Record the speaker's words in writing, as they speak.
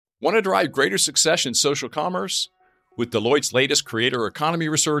Want to drive greater success in social commerce? With Deloitte's latest creator economy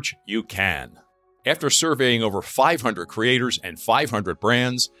research, you can. After surveying over 500 creators and 500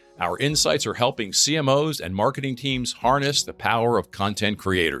 brands, our insights are helping CMOs and marketing teams harness the power of content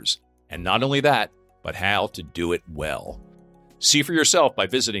creators. And not only that, but how to do it well. See for yourself by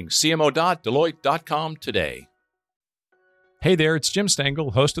visiting cmo.deloitte.com today. Hey there, it's Jim Stengel,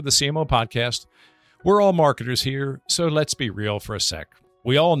 host of the CMO Podcast. We're all marketers here, so let's be real for a sec.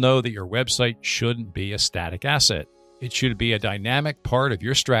 We all know that your website shouldn't be a static asset. It should be a dynamic part of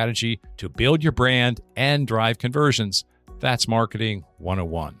your strategy to build your brand and drive conversions. That's Marketing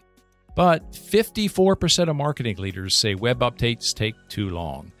 101. But 54% of marketing leaders say web updates take too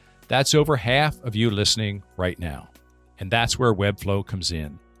long. That's over half of you listening right now. And that's where Webflow comes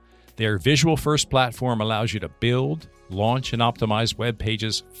in. Their visual-first platform allows you to build, launch, and optimize web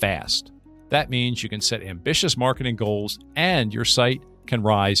pages fast. That means you can set ambitious marketing goals and your site can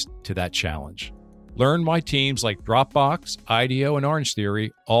rise to that challenge. Learn why teams like Dropbox, IDEO, and Orange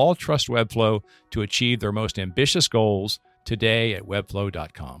Theory all trust Webflow to achieve their most ambitious goals today at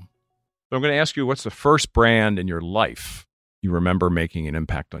webflow.com. So I'm going to ask you, what's the first brand in your life you remember making an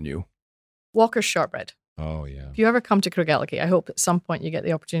impact on you? Walker's Shortbread. Oh, yeah. If you ever come to Craigellachie, I hope at some point you get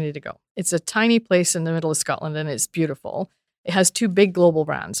the opportunity to go. It's a tiny place in the middle of Scotland, and it's beautiful. It has two big global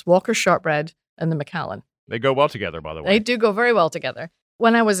brands, Walker's Shortbread and the Macallan. They go well together, by the way. They do go very well together.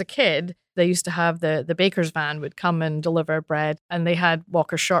 When I was a kid, they used to have the baker's van would come and deliver bread, and they had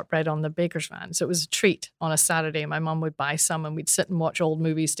Walker's Shortbread on the baker's van. So it was a treat on a Saturday. My mum would buy some, and we'd sit and watch old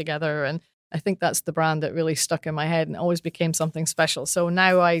movies together. And I think that's the brand that really stuck in my head and always became something special. So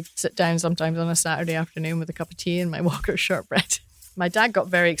now I sit down sometimes on a Saturday afternoon with a cup of tea and my Walker's Shortbread. My dad got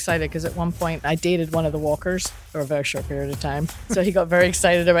very excited because at one point I dated one of the Walkers for a very short period of time. So he got very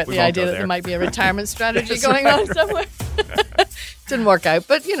excited about the idea that there might be a retirement strategy going on somewhere. Didn't work out,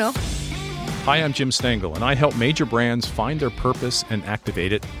 but you know. Hi, I'm Jim Stengel, and I help major brands find their purpose and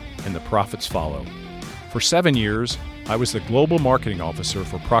activate it, and the profits follow. For 7 years, I was the global marketing officer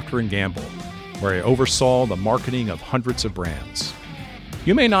for Procter & Gamble, where I oversaw the marketing of hundreds of brands.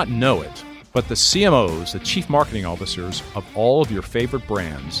 You may not know it, but the CMOs, the chief marketing officers of all of your favorite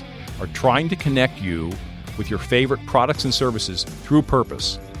brands, are trying to connect you with your favorite products and services through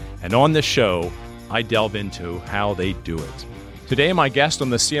purpose. And on this show, I delve into how they do it. Today, my guest on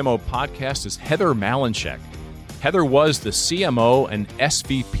the CMO Podcast is Heather Malenshek. Heather was the CMO and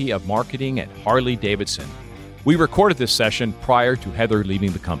SVP of marketing at Harley-Davidson. We recorded this session prior to Heather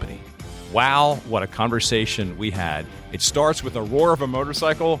leaving the company. Wow, what a conversation we had. It starts with a roar of a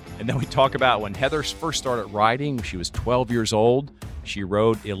motorcycle, and then we talk about when Heather first started riding. She was 12 years old. She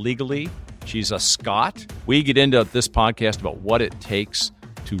rode illegally. She's a Scot. We get into this podcast about what it takes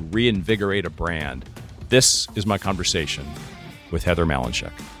to reinvigorate a brand. This is my conversation with Heather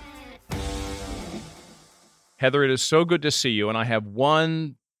Malenshek. Heather, it is so good to see you, and I have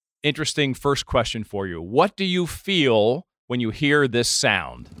one interesting first question for you. What do you feel when you hear this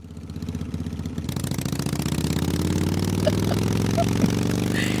sound?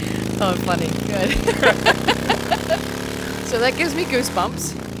 Oh, funny. Good. So that gives me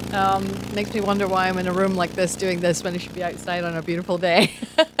goosebumps. Makes me wonder why I'm in a room like this doing this when I should be outside on a beautiful day.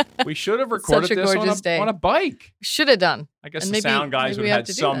 We should have recorded this on a bike. Should have done. I guess the sound guys would have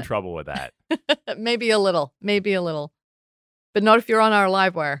had some trouble with that. Maybe a little. But not if you're on our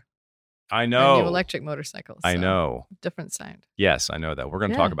live wire. I know. New electric motorcycles. I know. Different sound. Yes, I know that. We're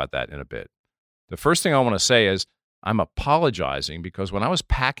going to talk about that in a bit. The first thing I want to say is I'm apologizing because when I was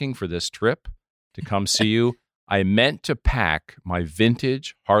packing for this trip to come see you, I meant to pack my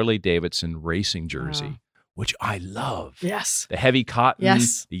vintage Harley-Davidson racing jersey, which I love. Yes. The heavy cotton,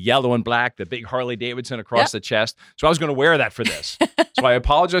 the yellow and black, the big Harley-Davidson across the chest. So I was going to wear that for this. So I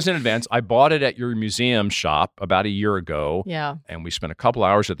apologize in advance. I bought it at your museum shop about a year ago. Yeah. And we spent a couple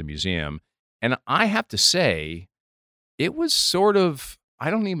hours at the museum. And I have to say, it was sort of, I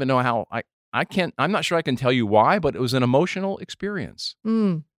don't even know how, I'm not sure I can tell you why, but it was an emotional experience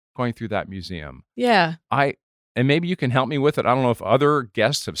going through that museum. Yeah. And maybe you can help me with it. I don't know if other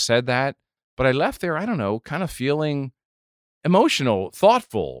guests have said that, but I left there, I don't know, kind of feeling emotional,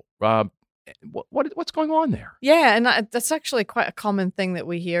 thoughtful. What's going on there? Yeah, and that's actually quite a common thing that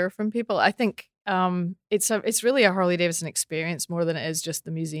we hear from people. I think it's really a Harley-Davidson experience more than it is just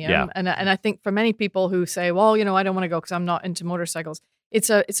the museum. Yeah. And I think for many people who say, well, you know, I don't want to go because I'm not into motorcycles. It's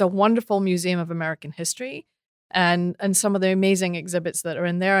a wonderful museum of American history and some of the amazing exhibits that are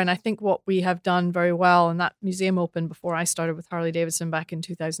in there. And I think what we have done very well, and that museum opened before I started with Harley-Davidson back in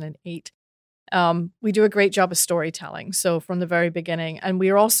 2008. We do a great job of storytelling. So from the very beginning, and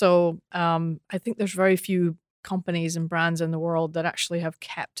we're also, I think there's very few companies and brands in the world that actually have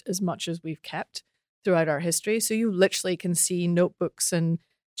kept as much as we've kept throughout our history. So you literally can see notebooks and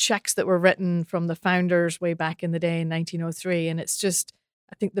checks that were written from the founders way back in the day in 1903. And it's just,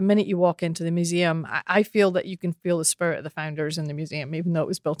 I think the minute you walk into the museum, I feel that you can feel the spirit of the founders in the museum, even though it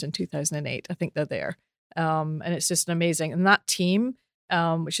was built in 2008. I think they're there. And it's just amazing. And that team,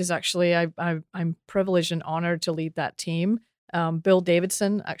 which is actually, I'm privileged and honored to lead that team. Bill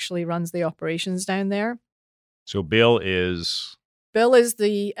Davidson actually runs the operations down there. So Bill is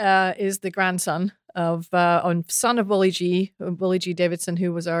the grandson of son of Willie G. Davidson,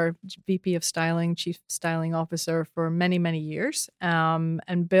 who was our VP of styling, chief styling officer for many, many years.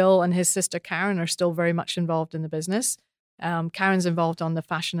 And Bill and his sister Karen are still very much involved in the business. Karen's involved on the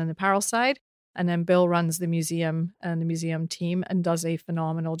fashion and apparel side. And then Bill runs the museum and the museum team and does a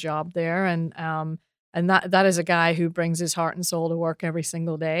phenomenal job there. And that is a guy who brings his heart and soul to work every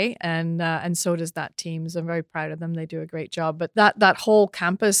single day. And so does that team. So I'm very proud of them. They do a great job. But that whole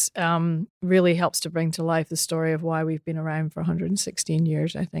campus really helps to bring to life the story of why we've been around for 116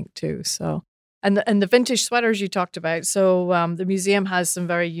 years, I think, too. So, and the vintage sweaters you talked about. So the museum has some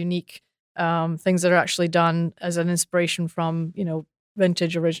very unique things that are actually done as an inspiration from,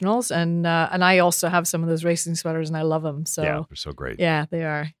 vintage originals. And I also have some of those racing sweaters and I love them. So yeah, they're so great. Yeah, they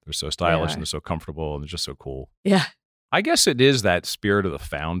are. They're so stylish and they're so comfortable and they're just so cool. Yeah. I guess it is that spirit of the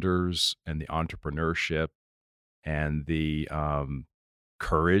founders and the entrepreneurship and the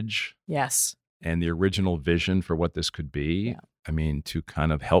courage. Yes. And the original vision for what this could be. Yeah. I mean, to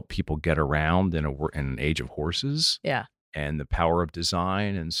kind of help people get around in an age of horses. Yeah. And the power of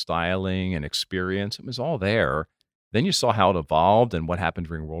design and styling and experience. It was all there. Then you saw how it evolved and what happened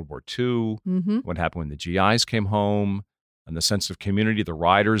during World War II, what happened when the GIs came home, and the sense of community the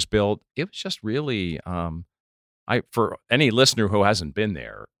riders built. It was just really, for any listener who hasn't been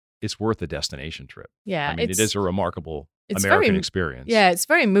there, it's worth a destination trip. Yeah, I mean, it is a remarkable American experience. Yeah, it's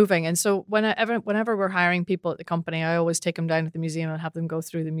very moving. And so whenever we're hiring people at the company, I always take them down to the museum and have them go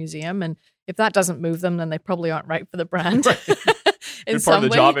through the museum. And if that doesn't move them, then they probably aren't right for the brand. Right. Good part of the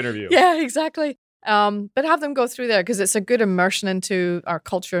job interview. Yeah, exactly. But have them go through there because it's a good immersion into our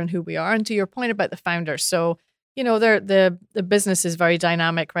culture and who we are. And to your point about the founders, so the business is very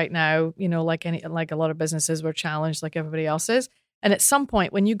dynamic right now. Like a lot of businesses, we're challenged like everybody else is. And at some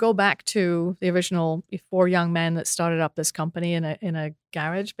point, when you go back to the original 4 young men that started up this company in a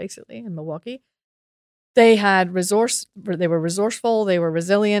garage, basically in Milwaukee, they were resourceful, they were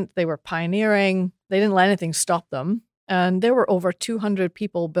resilient, they were pioneering. They didn't let anything stop them, and there were over 200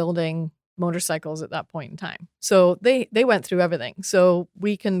 people building motorcycles at that point in time. So they went through everything. So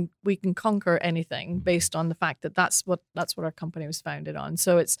we can conquer anything based on the fact that that's what our company was founded on.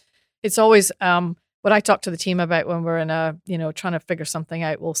 So it's always what I talk to the team about when we're in trying to figure something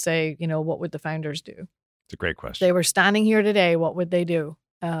out. We'll say, what would the founders do? It's a great question. They were standing here today. What would they do?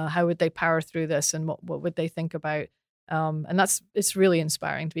 How would they power through this? And what would they think about? And it's really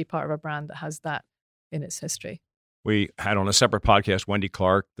inspiring to be part of a brand that has that in its history. We had on a separate podcast, Wendy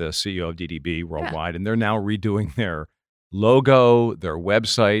Clark, the CEO of DDB Worldwide, and they're now redoing their logo, their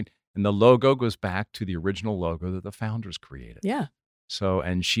website, and the logo goes back to the original logo that the founders created. Yeah. So,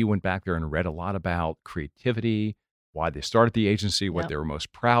 and she went back there and read a lot about creativity, why they started the agency, what they were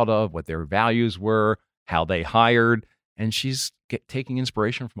most proud of, what their values were, how they hired, and she's taking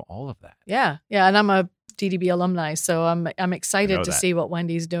inspiration from all of that. Yeah, yeah, and I'm a DDB alumni, so I'm excited to see what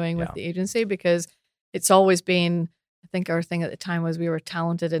Wendy's doing with the agency because it's always been, I think our thing at the time was we were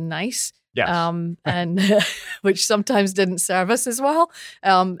talented and nice. Yes. And which sometimes didn't serve us as well.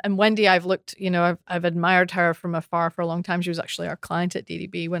 And Wendy, I've admired her from afar for a long time. She was actually our client at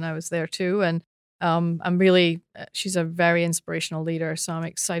DDB when I was there too. And she's a very inspirational leader. So I'm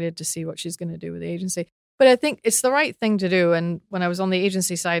excited to see what she's going to do with the agency. But I think it's the right thing to do. And when I was on the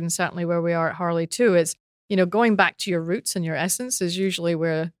agency side, and certainly where we are at Harley too, it's, going back to your roots and your essence is usually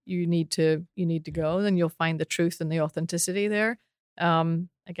where you need to go. Then you'll find the truth and the authenticity there. Again,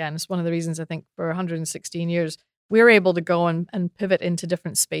 it's one of the reasons I think for 116 years, we're able to go and pivot into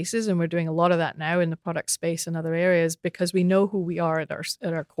different spaces. And we're doing a lot of that now in the product space and other areas because we know who we are at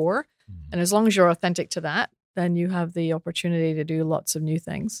our core. Mm-hmm. And as long as you're authentic to that, then you have the opportunity to do lots of new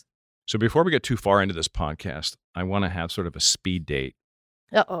things. So before we get too far into this podcast, I want to have sort of a speed date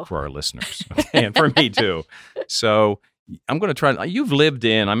for our listeners, and for me too. So I'm going to try. You've lived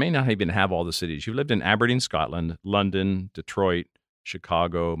in, I may not even have all the cities. You've lived in Aberdeen, Scotland, London, Detroit,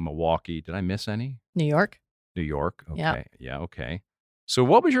 Chicago, Milwaukee. Did I miss any? New York. New York. Okay. Yeah. Okay. So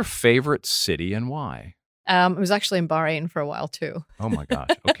what was your favorite city and why? It was actually in Bahrain for a while too. Oh my gosh.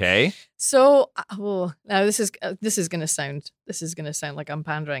 Okay. So now this is going to sound like I'm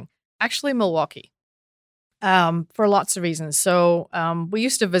pandering. Actually, Milwaukee. For lots of reasons. So we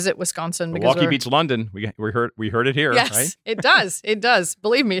used to visit Wisconsin because Milwaukee beats London. We heard it here, yes, right? It does. It does.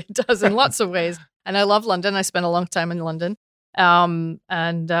 Believe me, it does in lots of ways. And I love London. I spent a long time in London. I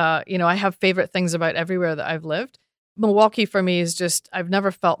have favorite things about everywhere that I've lived. Milwaukee for me is just, I've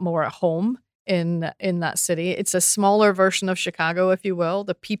never felt more at home in that city. It's a smaller version of Chicago, if you will.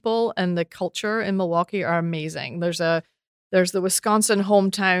 The people and the culture in Milwaukee are amazing. There's the Wisconsin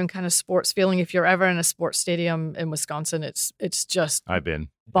hometown kind of sports feeling. If you're ever in a sports stadium in Wisconsin, it's just I've been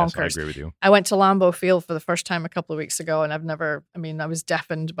bonkers. Yes, I agree with you. I went to Lambeau Field for the first time a couple of weeks ago, and I was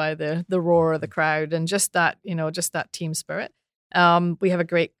deafened by the roar of the crowd and just that team spirit. We have a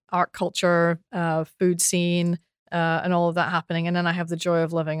great art culture, food scene, and all of that happening. And then I have the joy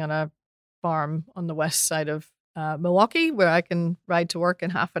of living on a farm on the west side of Milwaukee, where I can ride to work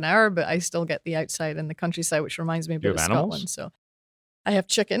in half an hour, but I still get the outside and the countryside, which reminds me a bit of Scotland. So I have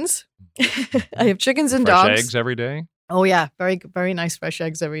chickens. I have chickens and fresh dogs. Eggs every day? Oh, yeah. Very, very nice fresh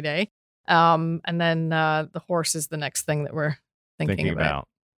eggs every day. And then the horse is the next thing that we're thinking about.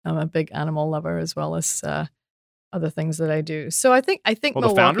 I'm a big animal lover as well as other things that I do. So I think well,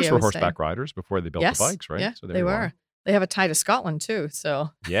 Milwaukee, the founders were horseback riders before they built the bikes, right? Yeah, so they were. They have a tie to Scotland too. So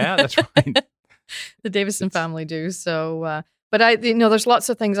yeah, that's right. The Davidson family do. So, but there's lots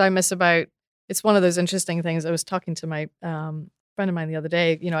of things I miss about. It's one of those interesting things. I was talking to my friend of mine the other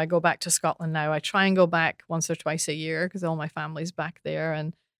day. I go back to Scotland now. I try and go back once or twice a year because all my family's back there,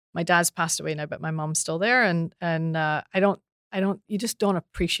 and my dad's passed away now, but my mom's still there. And you just don't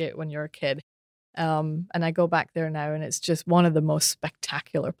appreciate it when you're a kid. And I go back there now, and it's just one of the most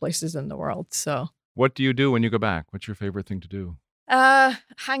spectacular places in the world. So, what do you do when you go back? What's your favorite thing to do?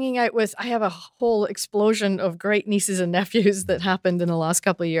 Hanging out with, I have a whole explosion of great nieces and nephews that happened in the last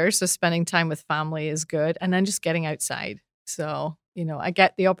couple of years. So spending time with family is good. And then just getting outside. So, I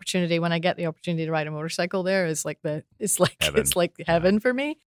get the opportunity, when I get the opportunity to ride a motorcycle there, it's like heaven for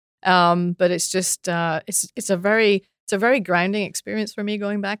me. But it's just, it's a very grounding experience for me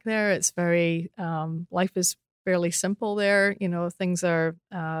going back there. It's very, life is fairly simple there. Things are,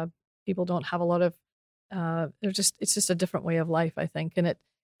 people don't have a lot of, it's just a different way of life, I think. And it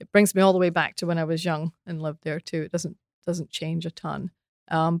brings me all the way back to when I was young and lived there too. It doesn't change a ton.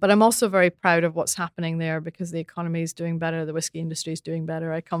 But I'm also very proud of what's happening there because the economy is doing better. The whiskey industry is doing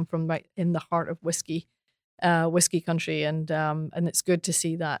better. I come from right in the heart of whiskey country. And it's good to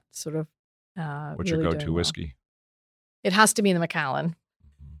see that sort of, what's really your go-to doing whiskey? It has to be the Macallan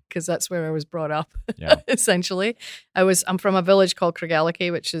because that's where I was brought up, yeah. Essentially. I'm from a village called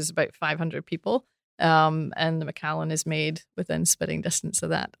Craigellachie, which is about 500 people. And the Macallan is made within spitting distance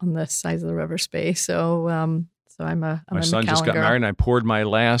of that on the sides of the River Spey. So I'm a My son Macallan just got girl. married, and I poured my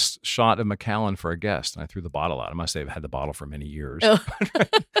last shot of Macallan for a guest, and I threw the bottle out. I must say I've had the bottle for many years. Oh.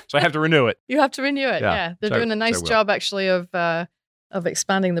 So I have to renew it. You have to renew it, Yeah. yeah. They're So- doing a nice so I will. job, actually, of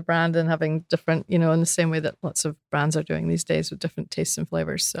expanding the brand and having different, in the same way that lots of brands are doing these days with different tastes and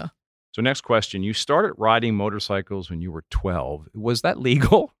flavors. So next question. You started riding motorcycles when you were 12. Was that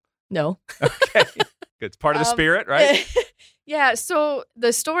legal? no. Okay. It's part of the spirit, right? Yeah. So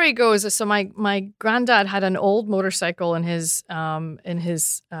the story goes, so my granddad had an old motorcycle in his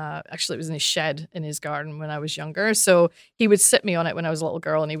actually it was in his shed in his garden when I was younger. So he would sit me on it when I was a little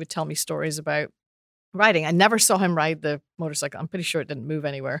girl and he would tell me stories about riding. I never saw him ride the motorcycle. I'm pretty sure it didn't move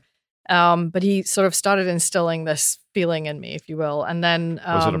anywhere. But he sort of started instilling this feeling in me, if you will. And then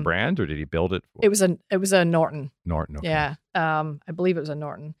Was it a brand or did he build it? It was a Norton. Norton. Okay. Yeah. I believe it was a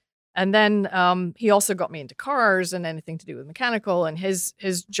Norton. And then he also got me into cars and anything to do with mechanical. And his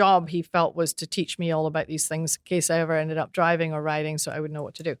job, he felt, was to teach me all about these things in case I ever ended up driving or riding, so I would know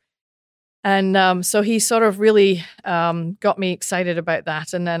what to do. And so he sort of really got me excited about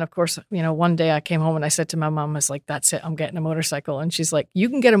that. And then, of course, one day I came home and I said to my mom, I was like, that's it, I'm getting a motorcycle. And she's like, you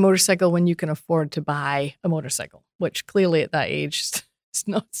can get a motorcycle when you can afford to buy a motorcycle, which clearly at that age is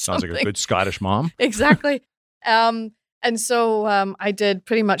not Sounds something. like a good Scottish mom. Exactly. And so I did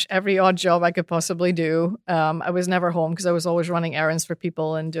pretty much every odd job I could possibly do. I was never home because I was always running errands for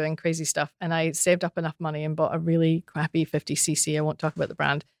people and doing crazy stuff. And I saved up enough money and bought a really crappy 50cc, I won't talk about the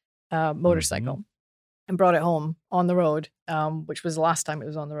brand, motorcycle, and brought it home on the road, which was the last time it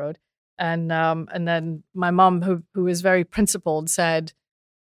was on the road. And then my mom, who is very principled, said,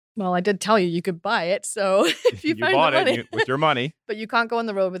 well, I did tell you you could buy it, so if you find bought the money, it with your money. but you can't go on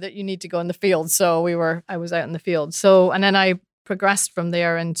the road with it. You need to go in the field. So I was out in the field. So, and then I progressed from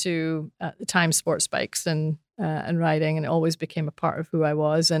there into at the time sports bikes and riding, and it always became a part of who I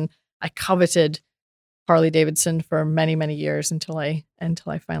was. And I coveted Harley-Davidson for many, many years until I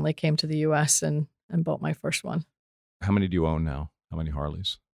finally came to the US and bought my first one. How many do you own now? How many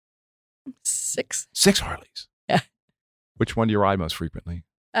Harleys? 6. 6 Harleys. Yeah. Which one do you ride most frequently?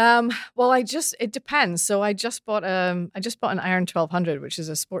 Well, it depends. So I just bought an Iron 1200, which is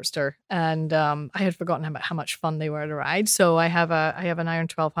a Sportster, and I had forgotten about how much fun they were to ride. So I have an Iron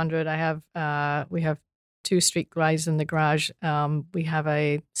 1200. We have 2 street glides in the garage. We have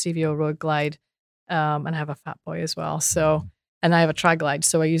a CVO road glide, and I have a Fat Boy as well. So, and I have a tri glide.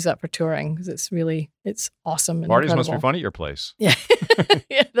 So I use that for touring because it's awesome. And Parties incredible. must be fun at your place. Yeah.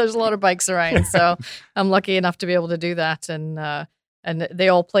 Yeah, there's a lot of bikes around. So I'm lucky enough to be able to do that. And they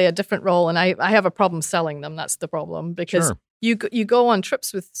all play a different role. And I have a problem selling them. That's the problem, because Sure. you go on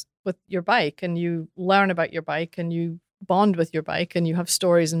trips with your bike, and you learn about your bike, and you bond with your bike, and you have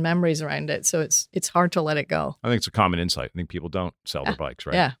stories and memories around it. So it's hard to let it go. I think it's a common insight. I think people don't sell their bikes,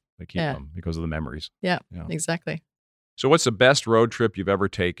 right? Yeah. They keep them because of the memories. Yeah, Yeah. exactly. So what's the best road trip you've ever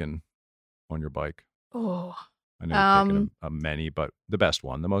taken on your bike? Oh, I know you've taken many, but the best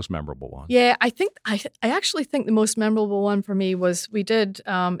one, the most memorable one. yeah. I actually think the most memorable one for me was we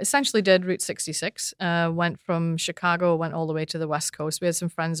essentially did Route 66. Went from Chicago, went all the way to the West Coast. We had some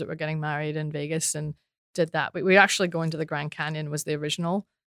friends that were getting married in Vegas and did that. But we were actually going to the Grand Canyon was the original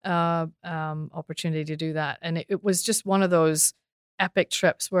opportunity to do that. And it was just one of those epic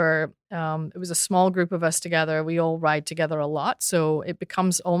trips where it was a small group of us together. We all ride together a lot. So it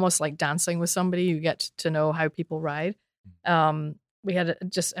becomes almost like dancing with somebody. You get to know how people ride. We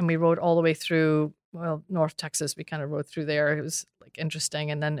rode all the way through, North Texas. We kind of rode through there. It was like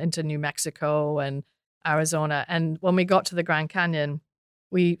interesting. And then into New Mexico and Arizona. And when we got to the Grand Canyon,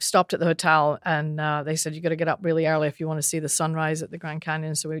 we stopped at the hotel, and they said, you got to get up really early if you want to see the sunrise at the Grand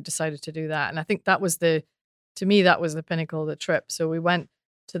Canyon. So we decided to do that. And I think that was to me, that was the pinnacle of the trip. So we went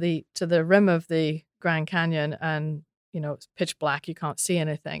to the rim of the Grand Canyon, and, it's pitch black. You can't see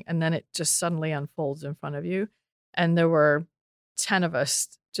anything. And then it just suddenly unfolds in front of you. And there were 10 of us,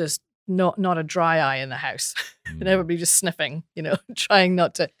 just not a dry eye in the house. And everybody just sniffing, trying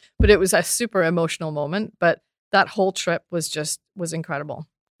not to. But it was a super emotional moment. But that whole trip was incredible.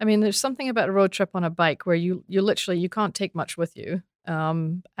 I mean, there's something about a road trip on a bike where you literally, you can't take much with you.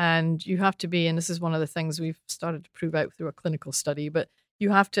 And you have to be, and this is one of the things we've started to prove out through a clinical study, but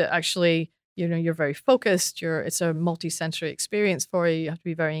you have to actually, you're very focused. It's a multi-sensory experience for you. You have to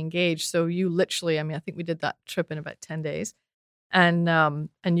be very engaged. So you literally, I think we did that trip in about 10 days, and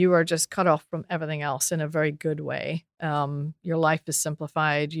you are just cut off from everything else in a very good way. Your life is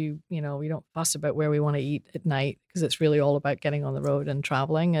simplified. We don't fuss about where we want to eat at night, because it's really all about getting on the road and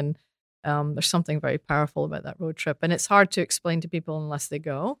traveling. And there's something very powerful about that road trip, and it's hard to explain to people unless they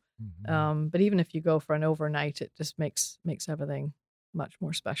go. But even if you go for an overnight, it just makes everything much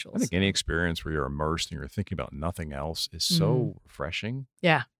more special. I think any experience where you're immersed and you're thinking about nothing else is so refreshing.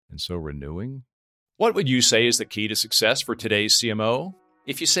 Yeah. And so renewing. What would you say is the key to success for today's CMO?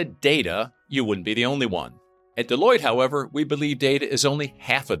 If you said data, you wouldn't be the only one. At Deloitte, however, we believe data is only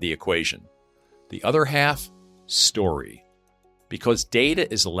half of the equation. The other half, story. Because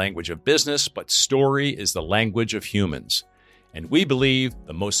data is the language of business, but story is the language of humans. And we believe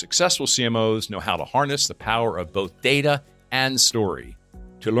the most successful CMOs know how to harness the power of both data and story.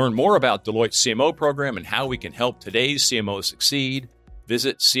 To learn more about Deloitte's CMO program and how we can help today's CMOs succeed,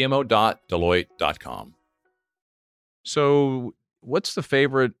 visit cmo.deloitte.com. So what's the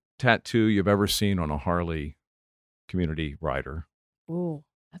favorite tattoo you've ever seen on a Harley community rider? Ooh,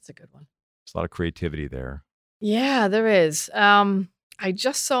 that's a good one. There's a lot of creativity there. Yeah, there is. I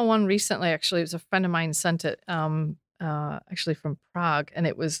just saw one recently, actually. It was a friend of mine sent it, actually from Prague, and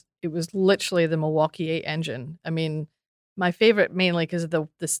it was literally the Milwaukee 8 engine. I mean, my favorite mainly because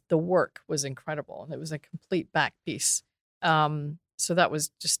the work was incredible, and it was a complete back piece. So that was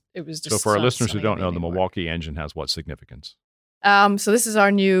just, it was just. So for our listeners who don't know, the work. Milwaukee engine has what significance? So this is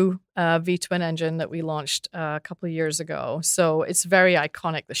our new V-twin engine that we launched a couple of years ago. So it's very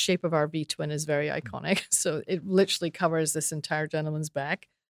iconic. The shape of our V-twin is very iconic. So it literally covers this entire gentleman's back.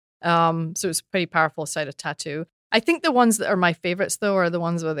 So it's a pretty powerful sight of tattoo. I think the ones that are my favorites, though, are the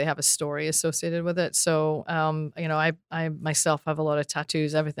ones where they have a story associated with it. So, I myself have a lot of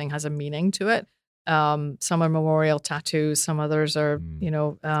tattoos. Everything has a meaning to it. Some are memorial tattoos. Some others are,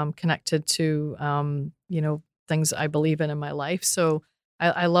 connected to, things I believe in my life. So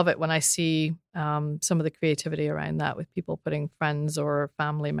I love it when I see some of the creativity around that with people putting friends or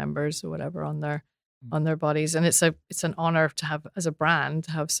family members or whatever on their bodies. And it's an honor to have, as a brand,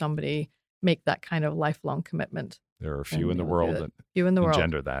 to have somebody make that kind of lifelong commitment. There are a few in the world that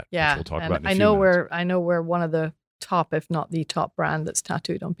engender that. Yeah. Which we'll talk about in a I few know minutes. I know we're one of the top, if not the top brand that's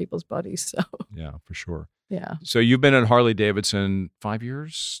tattooed on people's bodies. So yeah, for sure. Yeah. So you've been at Harley-Davidson 5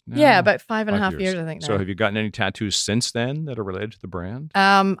 years now? Yeah, about 5.5 years, I think now. So have you gotten any tattoos since then that are related to the brand?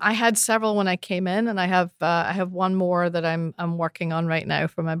 I had several when I came in, and I have one more that I'm working on right now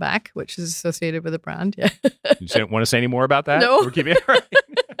for my back, which is associated with the brand. Yeah. You don't want to say any more about that? No. We're keeping it right.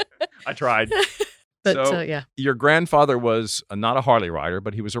 I tried. But yeah. Your grandfather was not a Harley rider,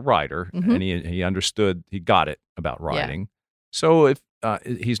 but he was a rider, Mm-hmm. and he understood, he got it about riding. So if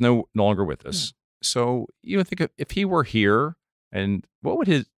he's no longer with us, so you think if he were here, and what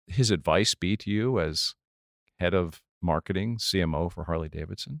would his advice be to you as head of marketing, CMO for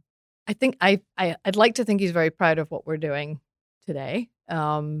Harley-Davidson? I think I'd like to think he's very proud of what we're doing today,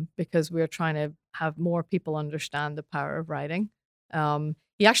 because we're trying to have more people understand the power of riding.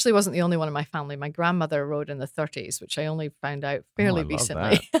 He actually wasn't the only one in my family. My grandmother rode in the 30s, which I only found out fairly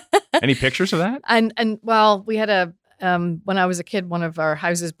recently. Any pictures of that? And well, we had when I was a kid, one of our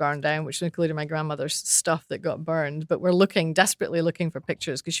houses burned down, which included my grandmother's stuff that got burned. But we're desperately looking for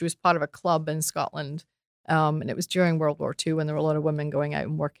pictures because she was part of a club in Scotland. And it was during World War II when there were a lot of women going out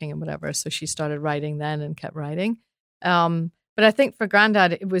and working and whatever. So she started riding then and kept riding. But I think for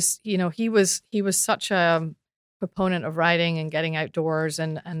Granddad, it was, he was such a proponent of riding and getting outdoors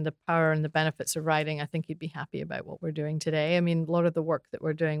and the power and the benefits of riding. I think he'd be happy about what we're doing today. I mean, a lot of the work that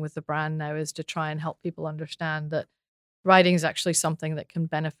we're doing with the brand now is to try and help people understand that riding is actually something that can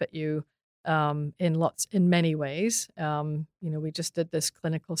benefit you in many ways. We just did this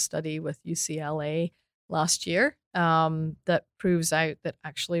clinical study with UCLA last year that proves out that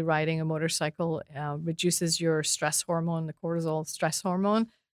actually riding a motorcycle reduces your stress hormone, the cortisol stress hormone,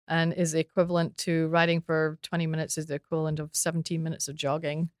 and is equivalent to riding for 20 minutes is the equivalent of 17 minutes of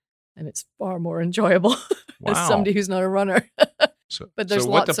jogging. And it's far more enjoyable as somebody who's not a runner. But there's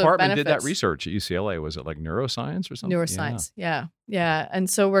what lots department of did benefits. that research at UCLA? Was it like neuroscience or something? Neuroscience, yeah. And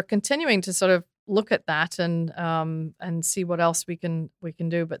so we're continuing to sort of look at that and see what else we can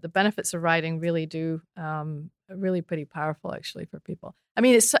do. But the benefits of riding really are really pretty powerful actually for people. I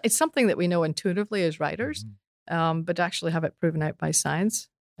mean, it's something that we know intuitively as riders, but to actually have it proven out by science.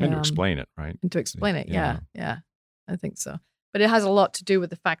 And to explain it, right? And to explain it, yeah. I think so. But it has a lot to do with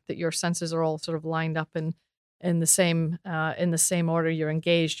the fact that your senses are all sort of lined up in the same order. You're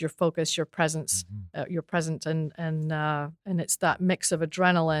engaged, you're focused, you're present, and it's that mix of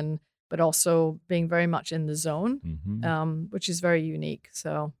adrenaline, but also being very much in the zone, which is very unique.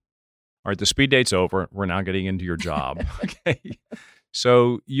 So, all right, the speed date's over. We're now getting into your job. Okay,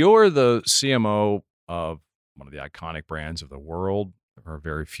 so you're the CMO of one of the iconic brands of the world. There are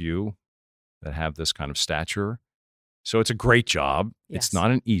very few that have this kind of stature. So it's a great job. Yes. It's not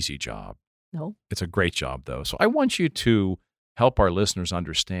an easy job. No. It's a great job, though. So I want you to help our listeners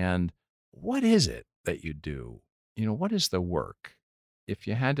understand, what is it that you do? What is the work? If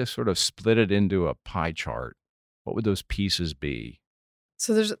you had to sort of split it into a pie chart, what would those pieces be?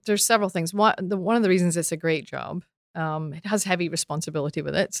 So there's several things. One of the reasons it's a great job, it has heavy responsibility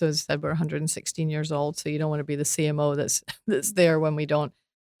with it. So as I said, we're 116 years old, so you don't want to be the CMO that's there when we don't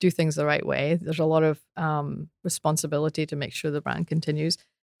do things the right way. There's a lot of responsibility to make sure the brand continues.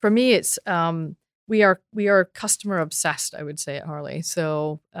 For me, it's we are customer obsessed, I would say, at Harley.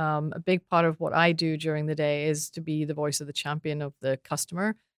 So a big part of what I do during the day is to be the voice of the champion of the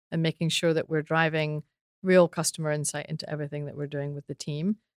customer and making sure that we're driving real customer insight into everything that we're doing with the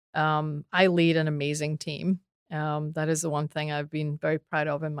team. I lead an amazing team. That is the one thing I've been very proud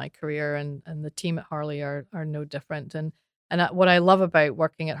of in my career, and the team at Harley are no different. And what I love about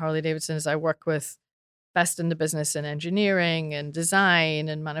working at Harley-Davidson is I work with best in the business in engineering and design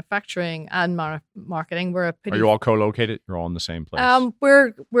and manufacturing and marketing. Are you all co-located? You're all in the same place?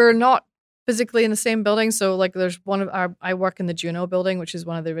 We're not physically in the same building. So like there's I work in the Juno building, which is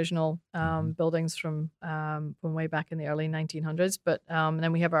one of the original buildings from way back in the early 1900s. But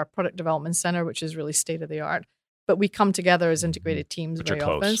then we have our product development center, which is really state of the art. But we come together as integrated teams very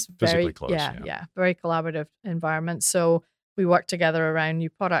often. Physically close. Yeah, very collaborative environment. So we work together around new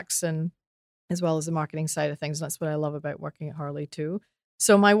products and as well as the marketing side of things. And that's what I love about working at Harley too.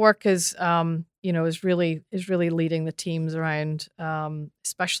 So my work is really leading the teams around,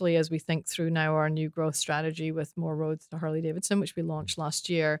 especially as we think through now our new growth strategy with more roads to Harley-Davidson, which we launched last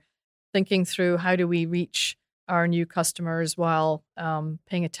year, thinking through how do we reach our new customers while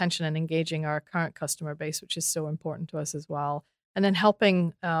paying attention and engaging our current customer base, which is so important to us as well. And then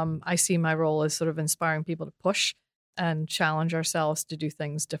helping, I see my role as sort of inspiring people to push and challenge ourselves to do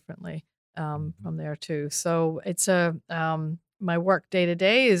things differently from there too. So it's my work day to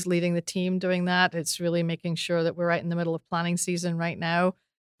day is leading the team doing that. It's really making sure that we're right in the middle of planning season right now,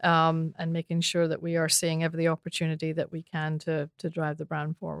 and making sure that we are seeing every opportunity that we can to drive the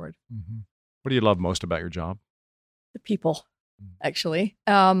brand forward. Mm-hmm. What do you love most about your job? The people, actually.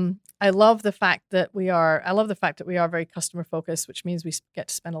 I love the fact that we are very customer focused, which means we get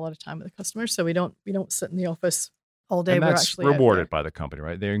to spend a lot of time with the customers. So we don't sit in the office all day. And We're that's actually rewarded by the company,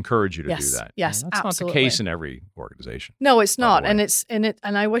 right? They encourage you to do Yes, that. yes, That's absolutely. not the case in every organization. No, it's by the not. way.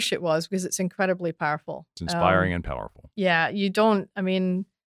 And I wish it was, because it's incredibly powerful. It's inspiring and powerful. Yeah, you don't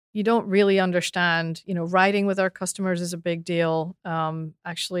really understand, riding with our customers is a big deal.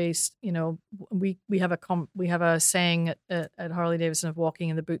 Actually, we have a saying at Harley-Davidson of walking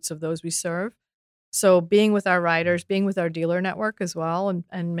in the boots of those we serve. So being with our riders, being with our dealer network as well,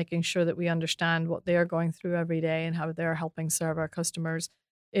 and making sure that we understand what they are going through every day and how they're helping serve our customers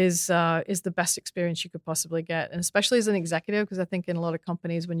is the best experience you could possibly get. And especially as an executive, because I think in a lot of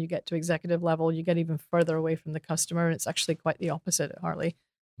companies, when you get to executive level, you get even further away from the customer. And it's actually quite the opposite at Harley.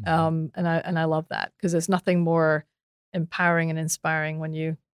 And I love that, because there's nothing more empowering and inspiring when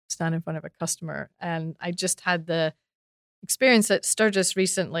you stand in front of a customer. And I just had the experience at Sturgis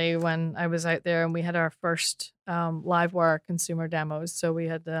recently when I was out there, and we had our first live wire consumer demos. So we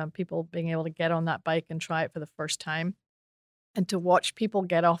had people being able to get on that bike and try it for the first time, and to watch people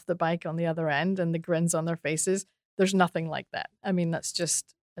get off the bike on the other end and the grins on their faces. There's nothing like that. I mean, that's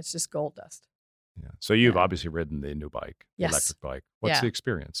just gold dust. Yeah. So you've obviously ridden the new bike, the Yes. electric bike. What's the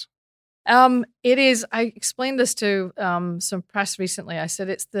experience? It is. I explained this to some press recently. I said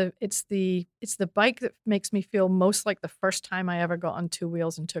it's the bike that makes me feel most like the first time I ever got on two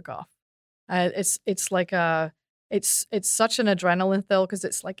wheels and took off. It's such an adrenaline fill, because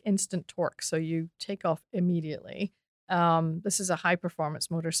it's like instant torque. So you take off immediately. This is a high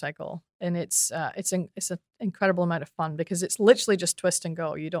performance motorcycle, and it's an incredible amount of fun, because it's literally just twist and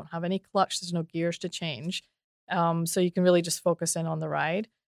go. You don't have any clutch. There's no gears to change. So you can really just focus in on the ride.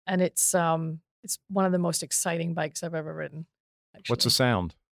 And it's one of the most exciting bikes I've ever ridden. Actually. What's the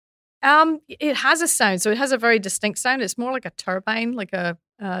sound? It has a sound. So it has a very distinct sound. It's more like a turbine, like a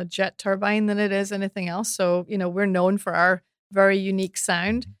jet turbine, than it is anything else. So, we're known for our very unique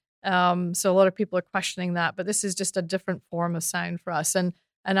sound. So a lot of people are questioning that, but this is just a different form of sound for us. And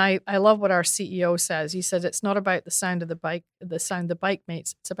I love what our CEO says. He said, it's not about the sound of the bike, the sound the bike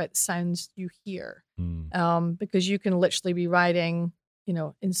makes. It's about the sounds you hear. Because you can literally be riding,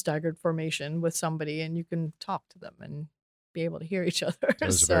 in staggered formation with somebody, and you can talk to them and be able to hear each other. It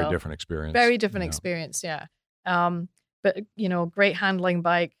was a very different experience. Very different experience, yeah. But, great handling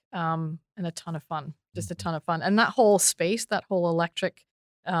bike, and a ton of fun, just a ton of fun. And that whole space, that whole electric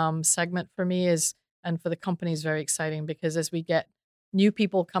segment for me and for the company is very exciting, because as we get new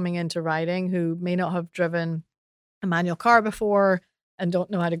people coming into riding who may not have driven a manual car before and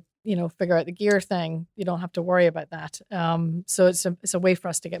don't know how to, figure out the gear thing, you don't have to worry about that. So it's a way for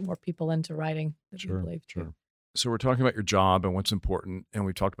us to get more people into riding. Sure. So we're talking about your job and what's important, and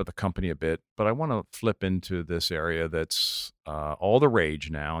we talked about the company a bit, but I want to flip into this area that's all the rage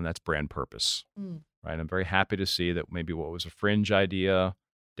now, and that's brand purpose. Right? I'm very happy to see that maybe what was a fringe idea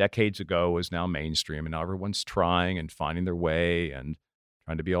decades ago is now mainstream, and now everyone's trying and finding their way and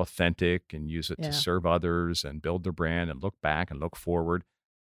trying to be authentic and use it to serve others and build their brand and look back and look forward.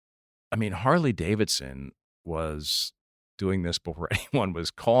 I mean, Harley-Davidson was doing this before anyone was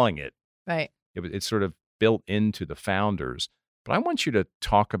calling it. Right. It's sort of built into the founders. But I want you to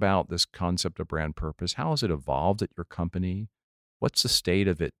talk about this concept of brand purpose. How has it evolved at your company? What's the state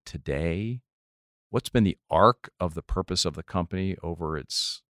of it today? What's been the arc of the purpose of the company over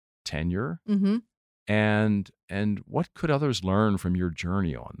its tenure? Mm-hmm. And what could others learn from your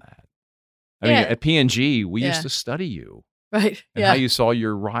journey on that? I mean, at P&G, we used to study you. Right. And how you saw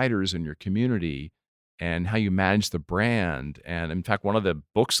your riders in your community and how you managed the brand. And in fact, one of the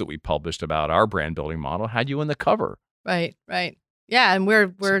books that we published about our brand building model had you in the cover. Right. Yeah, and we're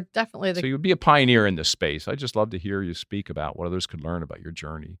definitely So you would be a pioneer in this space. I'd just love to hear you speak about what others could learn about your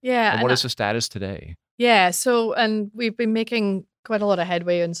journey. Yeah. And what is the status today? Yeah. So, and we've been making quite a lot of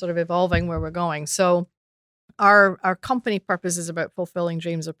headway and sort of evolving where we're going. So our company purpose is about fulfilling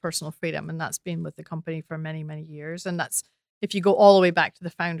dreams of personal freedom. And that's been with the company for many, many years. And that's, if you go all the way back to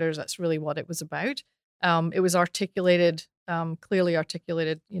the founders, that's really what it was about. It was articulated, clearly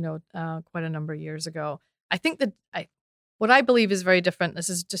articulated, quite a number of years ago. I think that what I believe is very different. This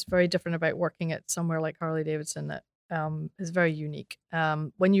is just very different about working at somewhere like Harley-Davidson that is very unique.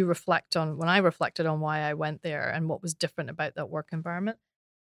 When I reflected on why I went there and what was different about that work environment,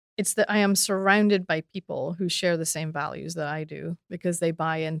 it's that I am surrounded by people who share the same values that I do, because they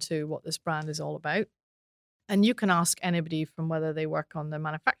buy into what this brand is all about. And you can ask anybody from whether they work on the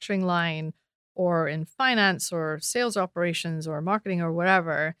manufacturing line or in finance or sales operations or marketing or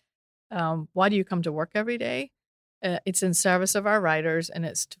whatever, why do you come to work every day? It's in service of our riders, and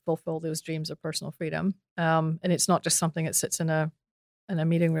it's to fulfill those dreams of personal freedom. And it's not just something that sits in a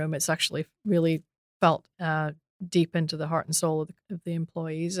meeting room. It's actually really felt deep into the heart and soul of the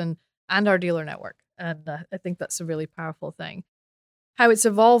employees and our dealer network. And I think that's a really powerful thing. How it's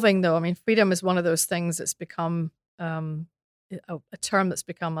evolving, though, I mean, freedom is one of those things that's become a term that's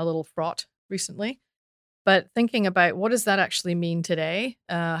become a little fraught recently. But thinking about what does that actually mean today?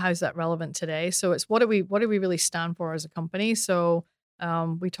 How's that relevant today? So it's what do we really stand for as a company? So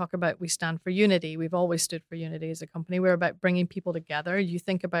we talk about we stand for unity. We've always stood for unity as a company. We're about bringing people together. You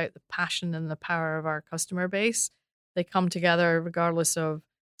think about the passion and the power of our customer base. They come together regardless of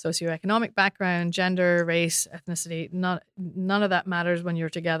socioeconomic background, gender, race, ethnicity. None of that matters when you're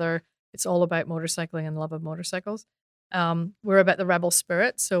together. It's all about motorcycling and love of motorcycles. We're about the rebel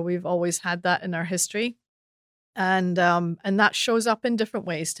spirit. So we've always had that in our history. And that shows up in different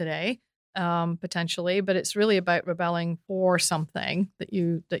ways today, potentially, but it's really about rebelling for something that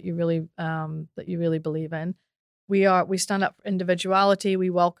you really believe in. We stand up for individuality. We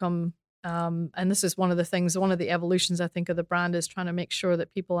welcome, and this is one of the evolutions I think of the brand is trying to make sure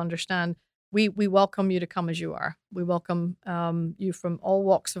that people understand we welcome you to come as you are. We welcome you from all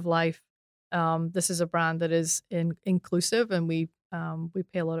walks of life. This is a brand that is inclusive, and we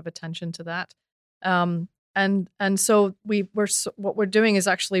pay a lot of attention to that. And so what we're doing is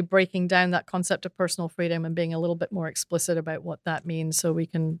actually breaking down that concept of personal freedom and being a little bit more explicit about what that means, so we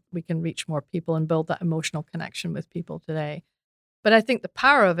can reach more people and build that emotional connection with people today. But I think the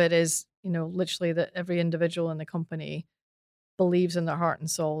power of it is, literally that every individual in the company believes in their heart and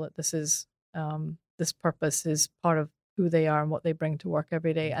soul that this purpose is part of who they are and what they bring to work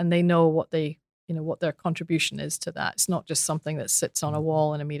every day, and they know what their contribution is to that. It's not just something that sits on a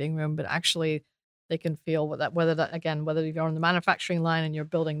wall in a meeting room, but actually they can feel whether you're on the manufacturing line and you're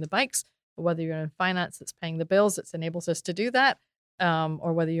building the bikes, or whether you're in finance that's paying the bills that enables us to do that,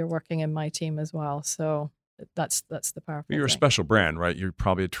 or whether you're working in my team as well. So that's the powerful You're thing. a special brand, right? You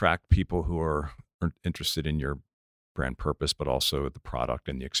probably attract people who are interested in your brand purpose, but also the product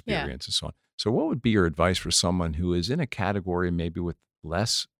and the experience and so on. So what would be your advice for someone who is in a category maybe with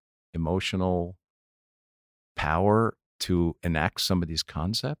less emotional power to enact some of these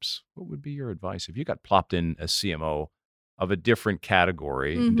concepts? What would be your advice if you got plopped in as CMO of a different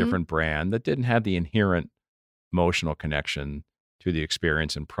category, Mm-hmm. different brand that didn't have the inherent emotional connection to the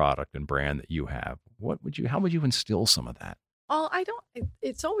experience and product and brand that you have? How would you instill some of that? Well,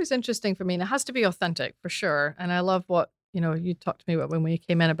 it's always interesting for me, and it has to be authentic for sure. And I love what, you talked to me about when we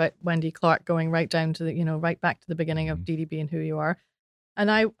came in about Wendy Clark going right down to the, right back to the beginning of DDB and who you are. And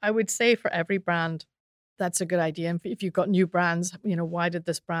I would say for every brand, that's a good idea. And if you've got new brands, why did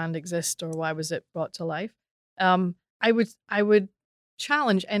this brand exist, or why was it brought to life? I would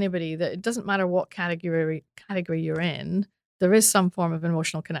challenge anybody that it doesn't matter what category you're in. There is some form of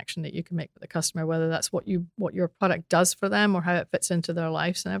emotional connection that you can make with the customer, whether that's what your product does for them or how it fits into their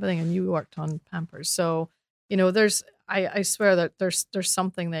lives and everything. And you worked on Pampers, so I swear that there's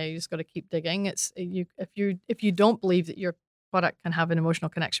something there. You just got to keep digging. If you don't believe that your product can have an emotional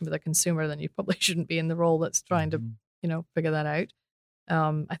connection with a consumer, then you probably shouldn't be in the role that's trying to figure that out.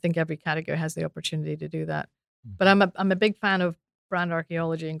 I think every category has the opportunity to do that. But I'm a big fan of brand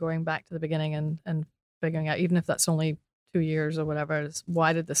archaeology and going back to the beginning and figuring out, even if that's only 2 years or whatever,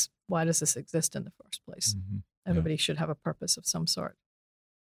 why does this exist in the first place? Everybody should have a purpose of some sort.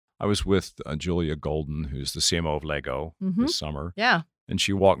 I was with Julia Golden, who's the CMO of Lego this summer. Yeah. And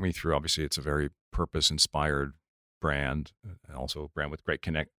she walked me through, obviously it's a very purpose-inspired brand, and also a brand with great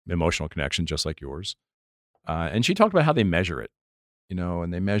emotional connection, just like yours. And she talked about how they measure it,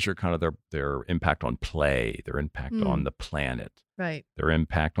 and they measure kind of their impact on play, their impact on the planet, right? Their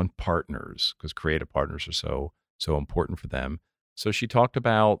impact on partners, because creative partners are so important for them. So she talked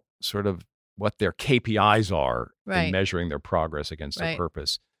about sort of what their KPIs are in measuring their progress against their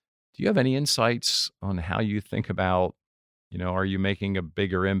purpose. Do you have any insights on how you think about, are you making a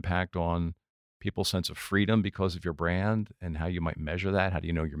bigger impact on people's sense of freedom because of your brand, and how you might measure that? How do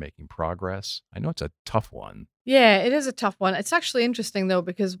you know you're making progress? I know it's a tough one. Yeah, it is a tough one. It's actually interesting though,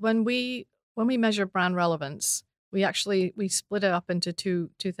 because when we measure brand relevance, we split it up into two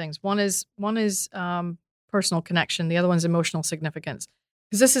things. One is personal connection. The other one's emotional significance.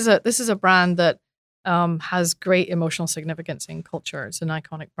 Because this is a brand that has great emotional significance in culture. It's an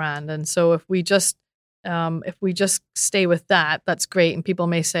iconic brand, and so if we just stay with that, that's great. And people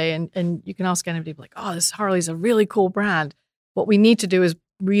may say, and you can ask anybody, like, "Oh, this Harley's a really cool brand." What we need to do is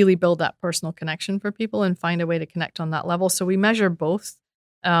really build that personal connection for people and find a way to connect on that level. So we measure both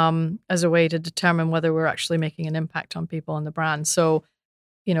as a way to determine whether we're actually making an impact on people and the brand. So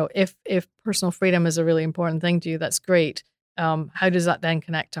if personal freedom is a really important thing to you, that's great. How does that then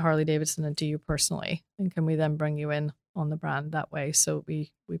connect to Harley-Davidson and to you personally? And can we then bring you in on the brand that way? So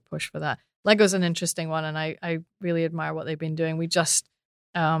we push for that. Lego's an interesting one, and I really admire what they've been doing. We just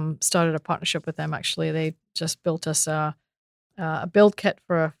started a partnership with them, actually. They just built us a build kit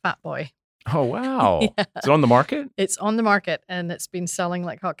for a Fat Boy. Oh, wow. Yeah. Is it on the market? It's on the market, and it's been selling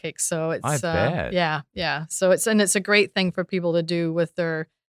like hotcakes. So it's I bet. Yeah. So it's a great thing for people to do with their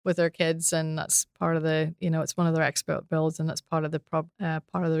kids, and that's part of the it's one of their expert builds, and that's part of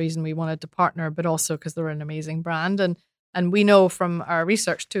the reason we wanted to partner, but also because they're an amazing brand, and we know from our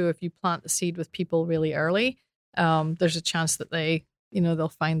research too, if you plant the seed with people really early, there's a chance that they'll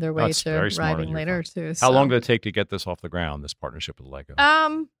find their way That's to riding later too. How long did it take to get this off the ground, this partnership with Lego?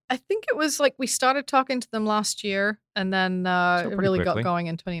 I think it was like we started talking to them last year, and then it really quickly. got going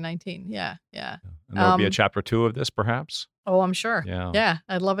in 2019. Yeah. And there'll be a chapter 2 of this, perhaps? Oh, I'm sure. Yeah.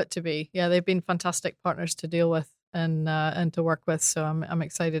 I'd love it to be. Yeah, they've been fantastic partners to deal with and to work with. So I'm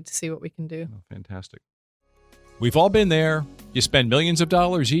excited to see what we can do. Oh, fantastic. We've all been there. You spend millions of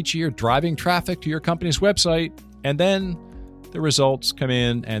dollars each year driving traffic to your company's website, and then the results come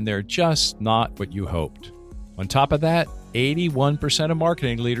in and they're just not what you hoped. On top of that, 81% of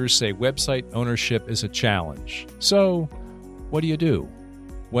marketing leaders say website ownership is a challenge. So, what do?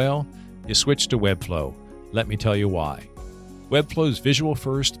 Well, you switch to Webflow. Let me tell you why. Webflow's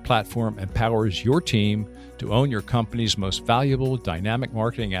visual-first platform empowers your team to own your company's most valuable dynamic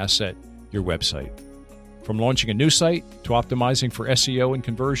marketing asset, your website. From launching a new site to optimizing for SEO and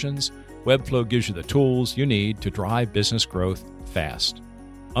conversions, Webflow gives you the tools you need to drive business growth fast.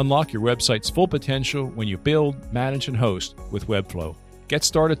 Unlock your website's full potential when you build, manage, and host with Webflow. Get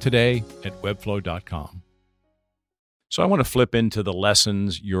started today at webflow.com. So I want to flip into the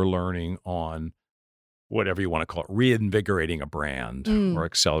lessons you're learning on whatever you want to call it, reinvigorating a brand or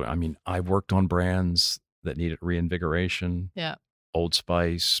accelerating. I mean, I've worked on brands that needed reinvigoration. Yeah. Old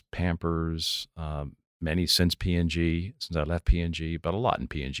Spice, Pampers, many since P&G, since I left P&G, but a lot in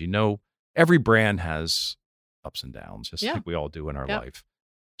P&G. No, every brand has ups and downs, just like we all do in our life.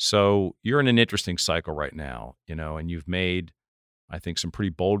 So you're in an interesting cycle right now, and you've made, I think, some pretty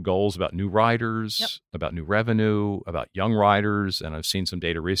bold goals about new riders, about new revenue, about young riders. And I've seen some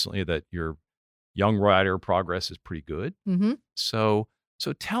data recently that your young rider progress is pretty good. Mm-hmm. So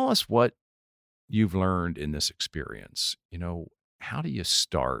tell us what you've learned in this experience. How do you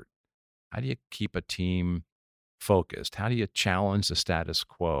start? How do you keep a team focused? How do you challenge the status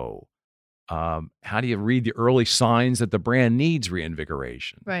quo? How do you read the early signs that the brand needs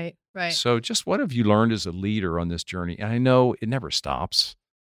reinvigoration? Right. So just what have you learned as a leader on this journey? And I know it never stops,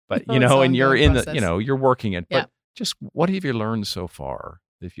 but, No, it's and you're in process. you're working it, Yeah. but just what have you learned so far?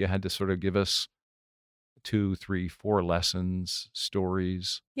 If you had to sort of give us 2, 3, 4 lessons,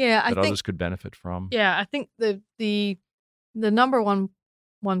 stories that others could benefit from. Yeah, I think the number one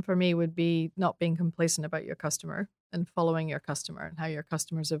for me would be not being complacent about your customer and following your customer and how your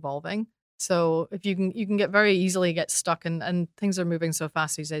customer's evolving. So if you can get very easily get stuck and things are moving so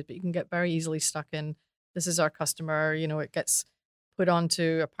fast these days, but you can get very easily stuck in, this is our customer, it gets put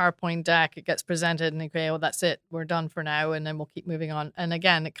onto a PowerPoint deck, it gets presented and okay, well, that's it. We're done for now. And then we'll keep moving on. And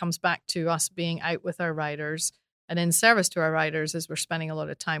again, it comes back to us being out with our riders and in service to our riders as we're spending a lot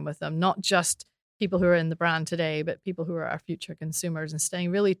of time with them, not just people who are in the brand today, but people who are our future consumers, and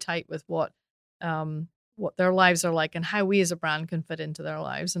staying really tight with what their lives are like and how we as a brand can fit into their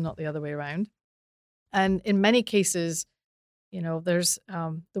lives and not the other way around. And in many cases, there's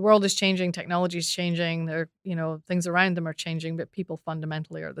the world is changing, technology is changing, things around them are changing, but people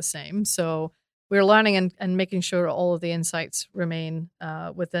fundamentally are the same. So we're learning and making sure all of the insights remain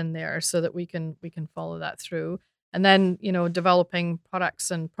within there so that we can follow that through. And then, developing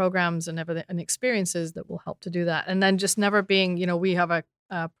products and programs and everything and experiences that will help to do that. And then just never being, we have a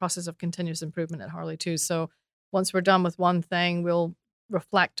process of continuous improvement at Harley too. So once we're done with one thing, we'll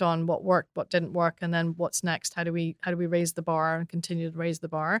reflect on what worked, what didn't work, and then what's next. How do we raise the bar and continue to raise the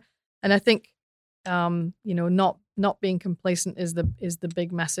bar? And I think, not being complacent is the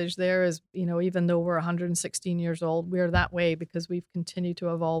big message there. Is even though we're 116 years old, we're that way because we've continued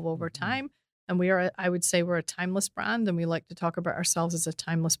to evolve over time. And I would say we're a timeless brand, and we like to talk about ourselves as a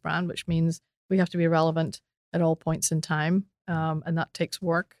timeless brand, which means we have to be relevant at all points in time. And that takes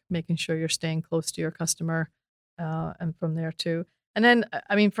work, making sure you're staying close to your customer and from there too. And then,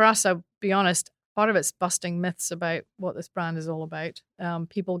 for us, I'll be honest, part of it's busting myths about what this brand is all about.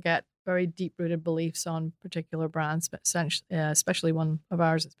 People get very deep-rooted beliefs on particular brands, but especially one of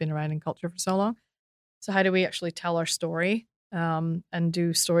ours that's been around in culture for so long. So how do we actually tell our story and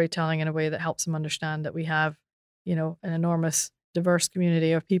do storytelling in a way that helps them understand that we have, an enormous diverse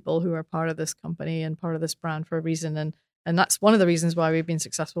community of people who are part of this company and part of this brand for a reason. And that's one of the reasons why we've been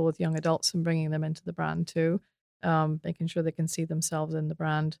successful with young adults and bringing them into the brand too, making sure they can see themselves in the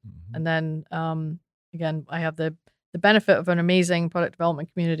brand. Mm-hmm. And then, again, I have the benefit of an amazing product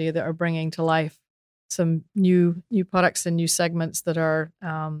development community that are bringing to life some new products and new segments that are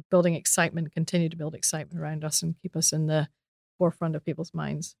building excitement, continue to build excitement around us and keep us in the forefront of people's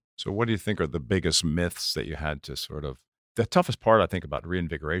minds. So what do you think are the biggest myths that you had to sort of, the toughest part I think about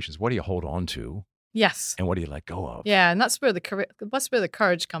reinvigoration is what do you hold on to? Yes. And what do you let go of? Yeah, and that's where the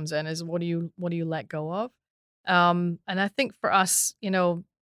courage comes in, is what do you let go of? And I think for us,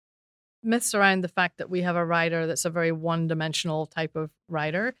 myths around the fact that we have a rider that's a very one-dimensional type of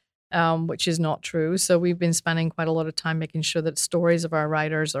rider, which is not true. So we've been spending quite a lot of time making sure that stories of our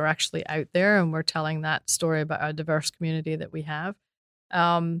riders are actually out there, and we're telling that story about our diverse community that we have.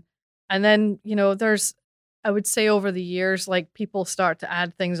 And then, there's, I would say over the years, like people start to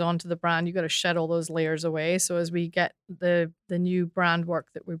add things onto the brand, you got to shed all those layers away. So as we get the new brand work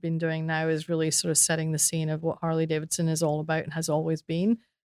that we've been doing now is really sort of setting the scene of what Harley-Davidson is all about and has always been.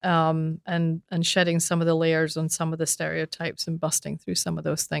 And shedding some of the layers on some of the stereotypes and busting through some of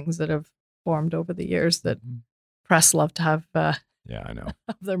those things that have formed over the years that press love to have Yeah, I know.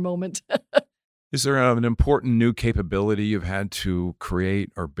 have their moment. Is there an important new capability you've had to create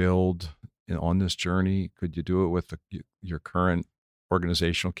or build on this journey? Could you do it with your current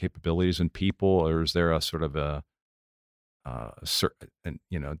organizational capabilities and people, or is there a sort of did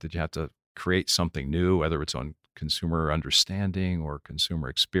you have to create something new, whether it's on consumer understanding or consumer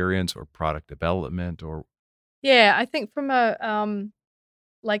experience or product development or? Yeah, I think from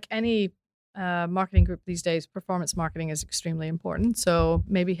like any marketing group these days, performance marketing is extremely important. So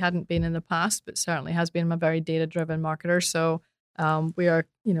maybe hadn't been in the past, but certainly has been. I'm a very data-driven marketer. So we are,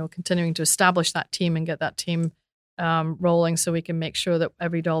 continuing to establish that team and get that team rolling so we can make sure that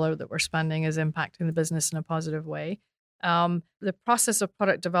every dollar that we're spending is impacting the business in a positive way. The process of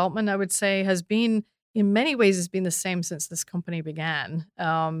product development, I would say, has been, in many ways, has been the same since this company began.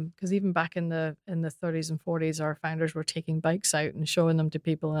 Because even back in the 30s and 40s, our founders were taking bikes out and showing them to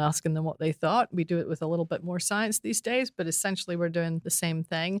people and asking them what they thought. We do it with a little bit more science these days, but essentially we're doing the same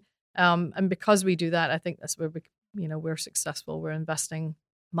thing. And because we do that, I think that's where we're successful. We're investing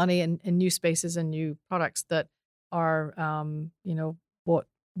money in new spaces and new products that are, what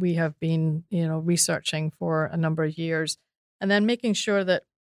we have been, researching for a number of years. And then making sure that,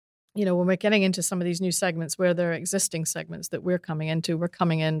 when we're getting into some of these new segments where there are existing segments that we're coming into, we're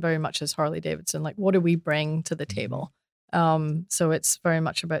coming in very much as Harley-Davidson. Like, what do we bring to the table? So it's very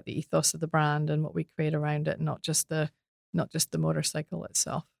much about the ethos of the brand and what we create around it, not just the motorcycle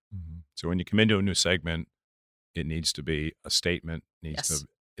itself. Mm-hmm. So when you come into a new segment, it needs to be a statement.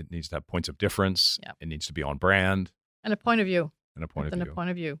 It needs to have points of difference. Yep. It needs to be on brand. And a point of view. And a point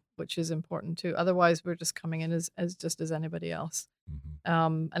of view, which is important too. Otherwise, we're just coming in as anybody else.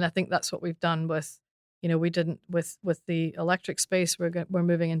 Mm-hmm. And I think that's what we've done with, we didn't with the electric space. We're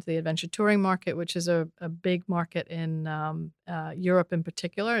moving into the adventure touring market, which is a big market in Europe in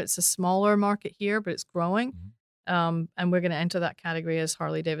particular. It's a smaller market here, but it's growing. Mm-hmm. And we're going to enter that category as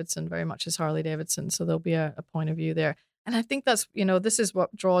Harley-Davidson, very much as Harley-Davidson. So there'll be a point of view there. And I think that's, this is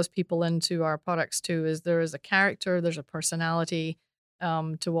what draws people into our products too, is there is a character, there's a personality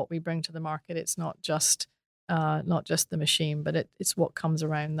to what we bring to the market. It's not just the machine, but it's what comes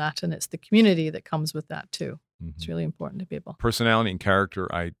around that. And it's the community that comes with that too. Mm-hmm. It's really important to people. Personality and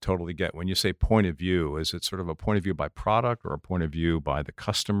character, I totally get. When you say point of view, is it sort of a point of view by product or a point of view by the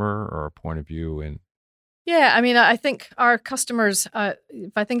customer or a point of view in? Yeah, I mean, I think our customers,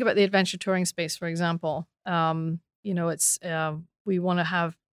 if I think about the adventure touring space, for example, it's we want to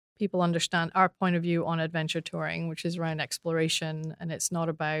have people understand our point of view on adventure touring, which is around exploration, and it's not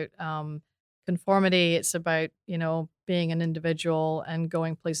about conformity. It's about being an individual and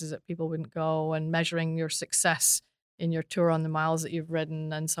going places that people wouldn't go, and measuring your success in your tour on the miles that you've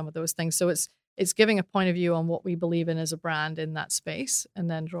ridden and some of those things. So it's giving a point of view on what we believe in as a brand in that space, and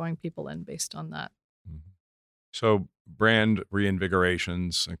then drawing people in based on that. Mm-hmm. So brand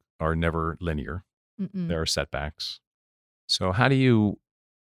reinvigorations are never linear. Mm-mm. There are setbacks. So how do you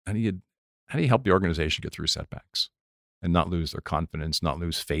help the organization get through setbacks and not lose their confidence, not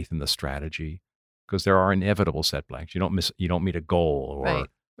lose faith in the strategy? Because there are inevitable setbacks. You don't meet a goal, or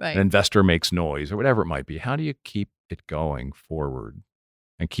right. An investor makes noise, or whatever it might be. How do you keep it going forward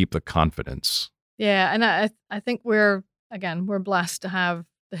and keep the confidence? Yeah, and I think we're blessed to have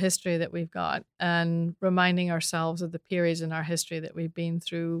the history that we've got, and reminding ourselves of the periods in our history that we've been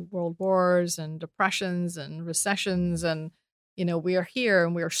through, world wars and depressions and recessions, and we are here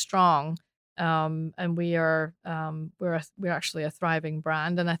and we are strong. And we're actually a thriving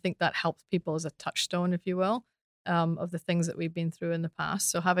brand, and I think that helps people as a touchstone, if you will, of the things that we've been through in the past.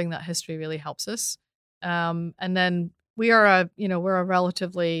 So having that history really helps us. And then we're a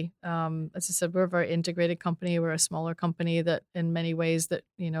relatively, as I said, we're a very integrated company. We're a smaller company that, in many ways, that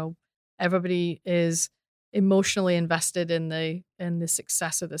everybody is emotionally invested in the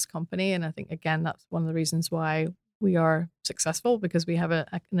success of this company. And I think, again, that's one of the reasons why we are successful, because we have an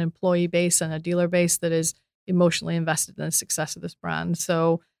employee base and a dealer base that is emotionally invested in the success of this brand.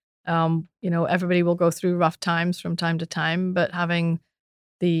 So, everybody will go through rough times from time to time, but having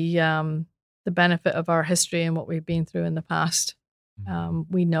the benefit of our history and what we've been through in the past,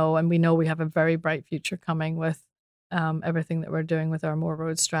 we know we have a very bright future coming with everything that we're doing with our More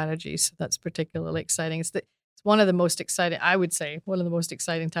Road strategy. So that's particularly exciting. It's one of the most exciting, I would say, one of the most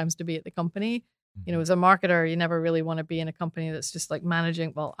exciting times to be at the company. As a marketer, you never really want to be in a company that's just like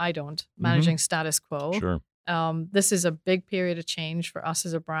managing status quo. Sure. This is a big period of change for us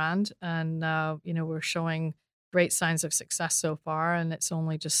as a brand. And, we're showing great signs of success so far, and it's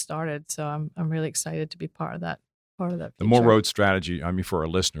only just started. So I'm really excited to be part of that future. The More Road strategy, for our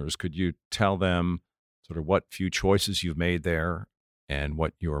listeners, could you tell them sort of what few choices you've made there and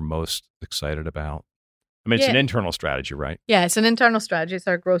what you're most excited about? It's an internal strategy, right? Yeah, it's an internal strategy. It's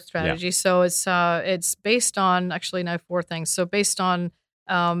our growth strategy. Yeah. So it's based on actually now 4 things. So based on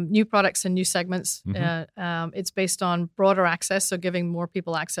new products and new segments. It's based on broader access, so giving more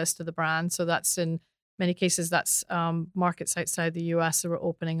people access to the brand. So that's in many cases, that's markets outside the US that we're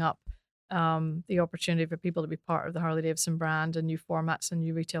opening up the opportunity for people to be part of the Harley-Davidson brand and new formats and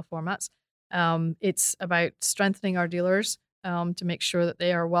new retail formats. It's about strengthening our dealers to make sure that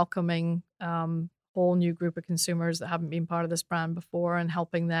they are welcoming whole new group of consumers that haven't been part of this brand before, and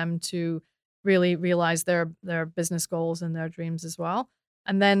helping them to really realize their business goals and their dreams as well.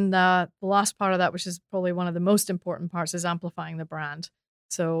 And then the last part of that, which is probably one of the most important parts, is amplifying the brand.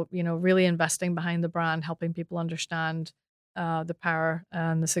 So, really investing behind the brand, helping people understand the power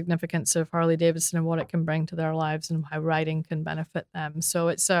and the significance of Harley-Davidson and what it can bring to their lives and how riding can benefit them. So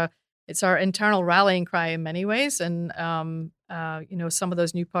it's our internal rallying cry in many ways. And, some of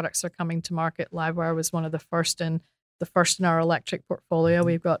those new products are coming to market. Livewire was one of the first in our electric portfolio.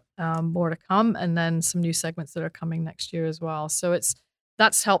 We've got more to come, and then some new segments that are coming next year as well. So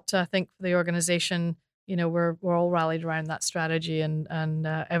that's helped, I think, for the organization. We're all rallied around that strategy, and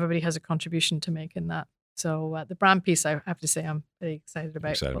everybody has a contribution to make in that. So the brand piece, I have to say, I'm pretty excited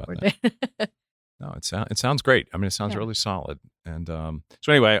about what we're doing. No, it sounds great. It sounds really solid. And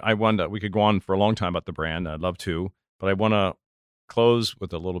so anyway, we could go on for a long time about the brand. I'd love to, but I want to close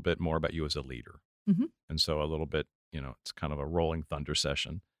with a little bit more about you as a leader. And so a little bit, it's kind of a rolling thunder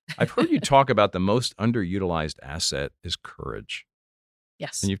session. I've heard you talk about the most underutilized asset is courage.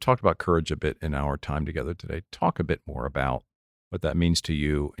 Yes. And you've talked about courage a bit in our time together today. Talk a bit more about what that means to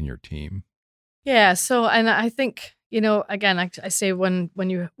you and your team. Yeah. So, and I think, again, I say when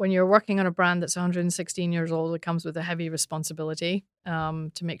you're working on a brand that's 116 years old, it comes with a heavy responsibility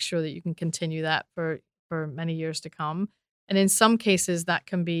to make sure that you can continue that for many years to come. And in some cases, that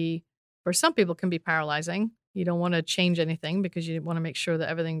for some people, can be paralyzing. You don't want to change anything because you want to make sure that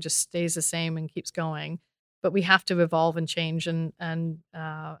everything just stays the same and keeps going. But we have to evolve and change and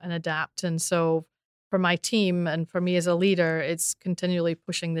adapt. And so for my team and for me as a leader, it's continually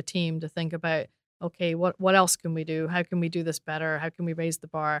pushing the team to think about, okay, what else can we do? How can we do this better? How can we raise the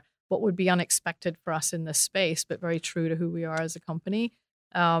bar? What would be unexpected for us in this space, but very true to who we are as a company?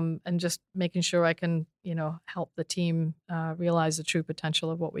 And just making sure I can, help the team realize the true potential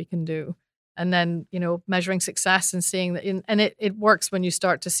of what we can do. And then, measuring success and seeing that, and it works when you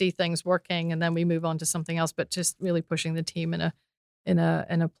start to see things working, and then we move on to something else. But just really pushing the team in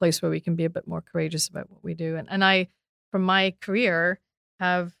a place where we can be a bit more courageous about what we do. And I, from my career,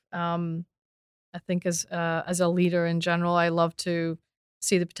 have I think as a leader in general, I love to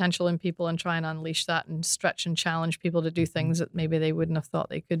see the potential in people and try and unleash that and stretch and challenge people to do things that maybe they wouldn't have thought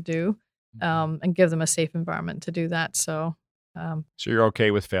they could do, and give them a safe environment to do that. So you're okay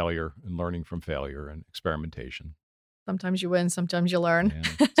with failure and learning from failure and experimentation. Sometimes you win, sometimes you learn. Man,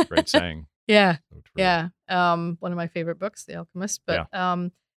 it's a great saying. Yeah. So yeah. One of my favorite books, The Alchemist. But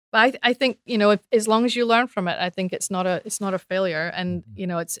but I think, as long as you learn from it, I think it's not a failure. And,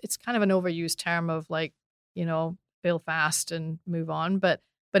 it's kind of an overused term of like, fail fast and move on. But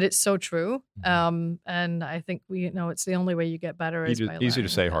it's so true. And I think it's the only way you get better is by learning. Easy to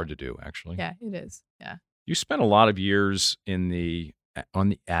say, hard to do, actually. Yeah, it is. Yeah. You spent a lot of years on the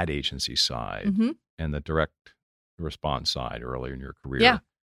ad agency side and the direct response side earlier in your career. Yeah.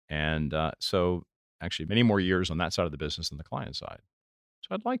 And so actually many more years on that side of the business than the client side.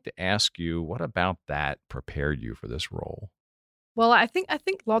 I'd like to ask you, what about that prepared you for this role? Well, I think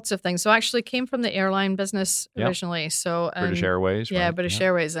lots of things. So I actually came from the airline business originally. So British Airways, yeah, right? British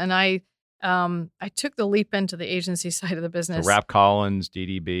Airways, and I took the leap into the agency side of the business. So Rapp Collins,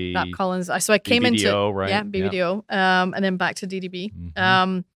 DDB, Rapp Collins. So I came BBDO, into right? BBDO, and then back to DDB.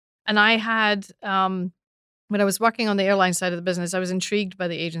 And I had when I was working on the airline side of the business, I was intrigued by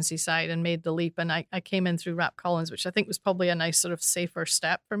the agency side and made the leap. And I came in through Rapp Collins, which I think was probably a nice sort of safer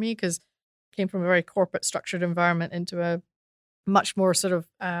step for me because I came from a very corporate structured environment into a much more sort of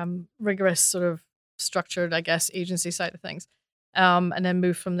rigorous sort of structured, I guess, agency side of things. And then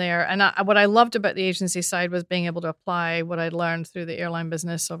moved from there. And what I loved about the agency side was being able to apply what I'd learned through the airline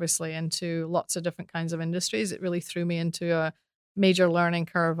business, obviously, into lots of different kinds of industries. It really threw me into a major learning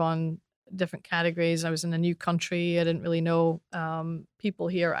curve on different categories. I was in a new country. I didn't really know people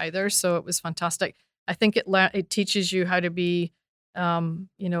here either. So it was fantastic. I think it teaches you how to be, how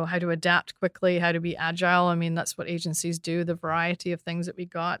to adapt quickly, how to be agile. I mean, that's what agencies do, the variety of things that we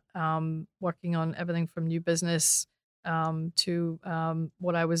got, working on everything from new business to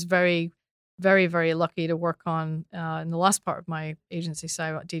what I was very, very, very lucky to work on in the last part of my agency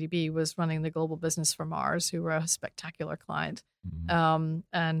side at DDB was running the global business for Mars, who were a spectacular client, and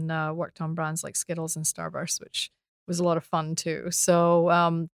worked on brands like Skittles and Starburst, which was a lot of fun too.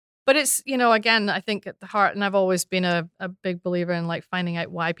 So, but it's, again, I think at the heart, and I've always been a big believer in like finding out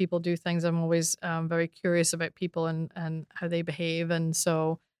why people do things. I'm always very curious about people and how they behave. And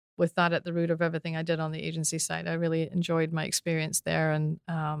so with that at the root of everything I did on the agency side, I really enjoyed my experience there. And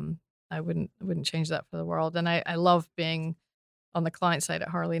I wouldn't change that for the world. And I love being on the client side at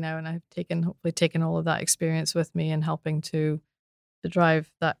Harley now. And I've hopefully taken all of that experience with me and helping to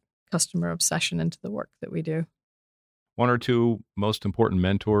drive that customer obsession into the work that we do. One or two most important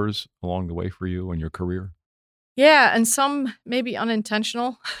mentors along the way for you in your career? Yeah, and some maybe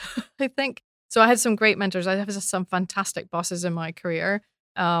unintentional, I think. So I had some great mentors. I have some fantastic bosses in my career.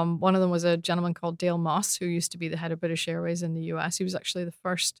 One of them was a gentleman called Dale Moss, who used to be the head of British Airways in the US. He was actually the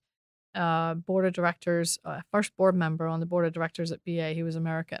first board of directors, first board member on the board of directors at BA. He was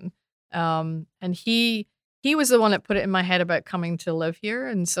American. And he was the one that put it in my head about coming to live here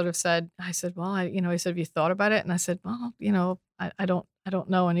and sort of said, he said, he said, have you thought about it? And I said, well, I don't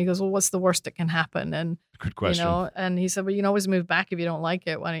know. And he goes, well, what's the worst that can happen? And good question. And he said, well, you can always move back if you don't like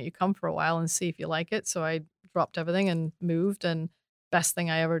it. Why don't you come for a while and see if you like it? So I dropped everything and moved, and best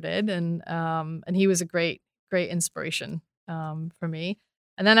thing I ever did. And he was a great, great inspiration for me.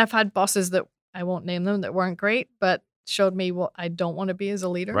 And then I've had bosses that I won't name them that weren't great, but showed me what I don't want to be as a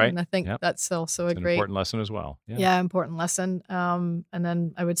leader. Right. And I think that's also a great important lesson as well. Yeah, important lesson. And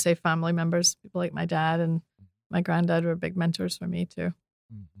then I would say family members, people like my dad and my granddad were big mentors for me too.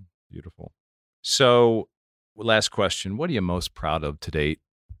 Mm-hmm. Beautiful. So last question, what are you most proud of to date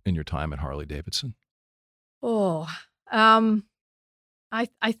in your time at Harley-Davidson?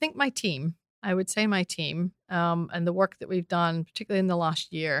 I think my team. I would say my team and the work that we've done, particularly in the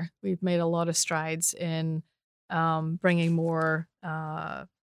last year. We've made a lot of strides in bringing more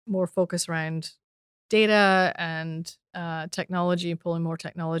focus around data and technology, pulling more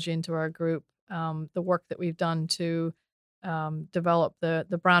technology into our group. The work that we've done to develop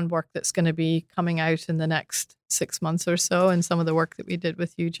the brand work that's going to be coming out in the next 6 months or so, and some of the work that we did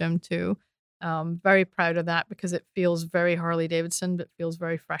with you, Jim, too. Very proud of that because it feels very Harley-Davidson, but feels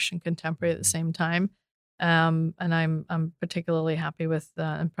very fresh and contemporary at the same time. And I'm particularly happy with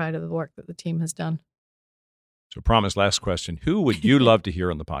and proud of the work that the team has done. So promise, last question. Who would you love to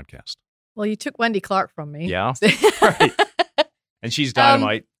hear on the podcast? Well, you took Wendy Clark from me. Yeah, right. And she's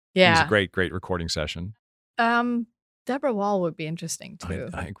dynamite. Yeah. It was a great, great recording session. Deborah Wall would be interesting too.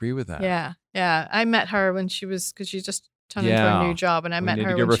 I agree with that. Yeah. I met her when because she just turned into a new job, and I met her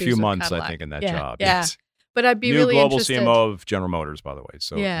when she was with Cadillac. We need to give her a few months, I think, in that job. Yeah. Yes. But I'd be new really global interested. CMO of General Motors, by the way.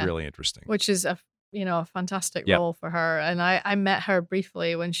 So really interesting. Which is a fantastic role for her. And I met her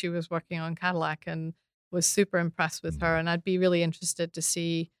briefly when she was working on Cadillac and was super impressed with her. And I'd be really interested to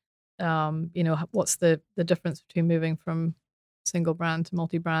see, what's the difference between moving from single brand to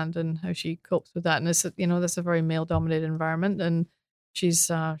multi-brand and how she copes with that. And it's, that's a very male-dominated environment, and she's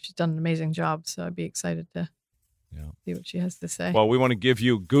done an amazing job. So I'd be excited to see what she has to say. Well, we want to give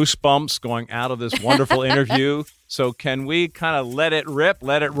you goosebumps going out of this wonderful interview. So can we kind of let it rip,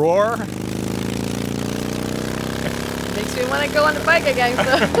 let it roar? Makes me want to go on the bike again.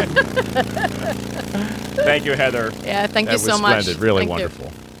 So. Thank you, Heather. Yeah, thank you so much. Splendid, really thank wonderful.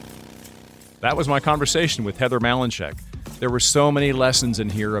 You. That was my conversation with Heather Malenshek. There were so many lessons in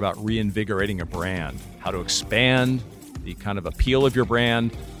here about reinvigorating a brand, how to expand the kind of appeal of your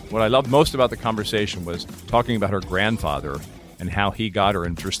brand. What I loved most about the conversation was talking about her grandfather and how he got her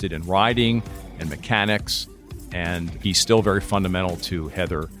interested in riding and mechanics, and he's still very fundamental to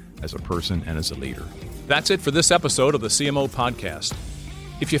Heather as a person and as a leader. That's it for this episode of the CMO Podcast.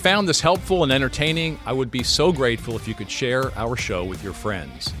 If you found this helpful and entertaining, I would be so grateful if you could share our show with your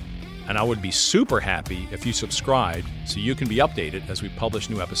friends. And I would be super happy if you subscribed so you can be updated as we publish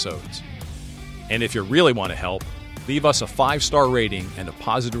new episodes. And if you really want to help, leave us a 5-star rating and a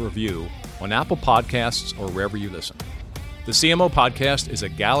positive review on Apple Podcasts or wherever you listen. The CMO Podcast is a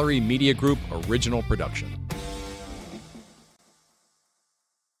Gallery Media Group original production.